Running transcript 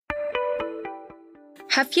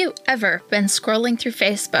Have you ever been scrolling through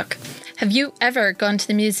Facebook? Have you ever gone to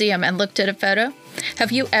the museum and looked at a photo?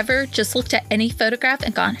 Have you ever just looked at any photograph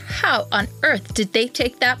and gone, how on earth did they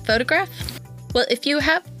take that photograph? Well, if you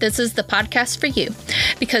have, this is the podcast for you,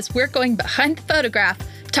 because we're going behind the photograph,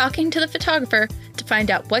 talking to the photographer to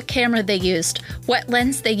find out what camera they used, what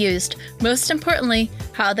lens they used, most importantly,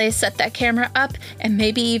 how they set that camera up, and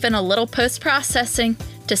maybe even a little post-processing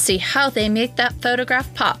to see how they make that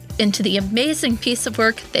photograph pop into the amazing piece of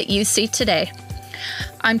work that you see today.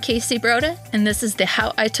 I'm Casey Broda, and this is the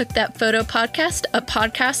How I Took That Photo podcast, a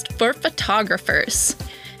podcast for photographers.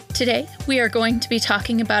 Today, we are going to be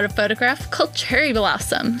talking about a photograph called Cherry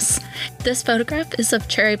Blossoms. This photograph is of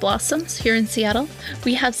cherry blossoms here in Seattle.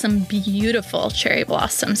 We have some beautiful cherry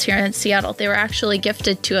blossoms here in Seattle. They were actually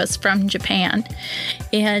gifted to us from Japan.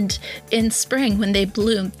 And in spring, when they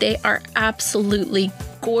bloom, they are absolutely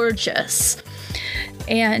gorgeous.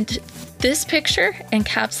 And this picture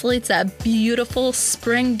encapsulates that beautiful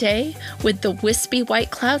spring day with the wispy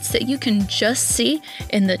white clouds that you can just see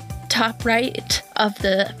in the top right of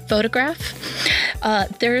the photograph.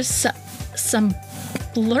 There's some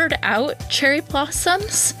blurred out cherry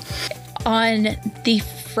blossoms on the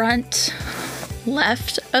front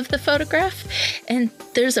left of the photograph, and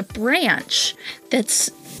there's a branch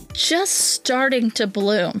that's just starting to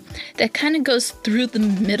bloom that kind of goes through the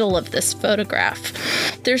middle of this photograph.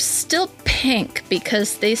 They're still pink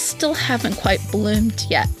because they still haven't quite bloomed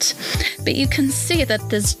yet, but you can see that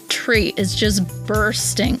this tree is just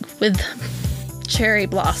bursting with cherry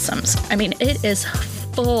blossoms. I mean, it is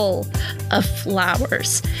full of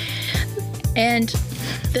flowers. And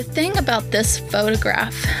the thing about this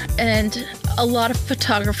photograph, and a lot of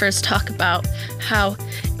photographers talk about how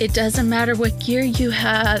it doesn't matter what gear you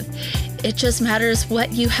have, it just matters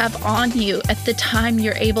what you have on you at the time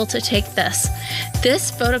you're able to take this.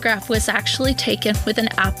 This photograph was actually taken with an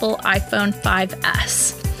Apple iPhone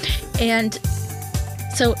 5S. And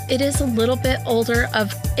so it is a little bit older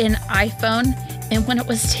of an iPhone. And when it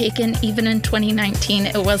was taken, even in 2019,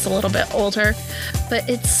 it was a little bit older, but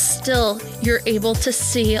it's still, you're able to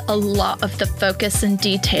see a lot of the focus and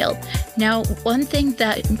detail. Now, one thing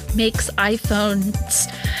that makes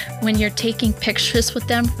iPhones, when you're taking pictures with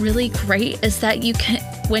them, really great is that you can,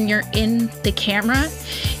 when you're in the camera,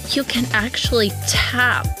 you can actually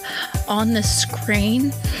tap on the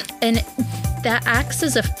screen, and that acts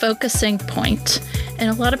as a focusing point. And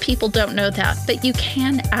a lot of people don't know that, but you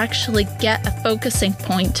can actually get a focusing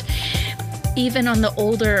point even on the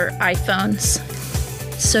older iPhones.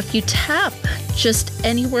 So if you tap just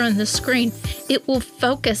anywhere on the screen, it will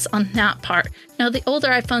focus on that part. Now, the older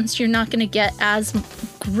iPhones, you're not going to get as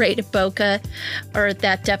great a bokeh or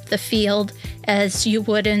that depth of field as you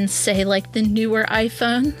would in, say, like the newer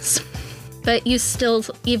iPhones. But you still,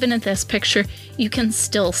 even in this picture, you can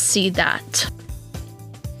still see that.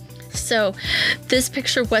 So this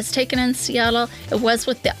picture was taken in Seattle. It was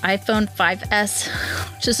with the iPhone 5S,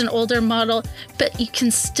 which is an older model, but you can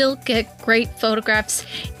still get great photographs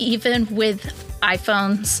even with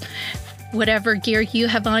iPhones. Whatever gear you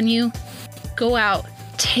have on you, go out,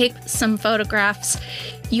 take some photographs.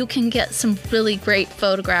 You can get some really great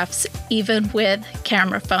photographs even with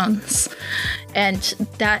camera phones. And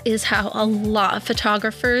that is how a lot of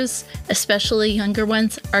photographers, especially younger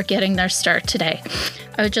ones, are getting their start today.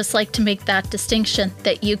 I would just like to make that distinction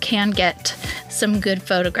that you can get some good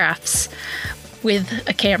photographs with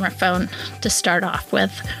a camera phone to start off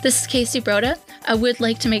with. This is Casey Broda. I would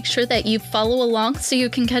like to make sure that you follow along so you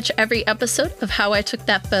can catch every episode of How I Took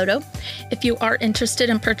That Photo. If you are interested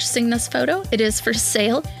in purchasing this photo, it is for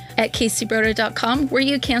sale at caseybroda.com, where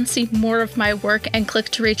you can see more of my work and click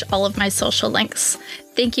to reach all of my social links.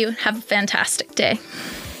 Thank you. Have a fantastic day.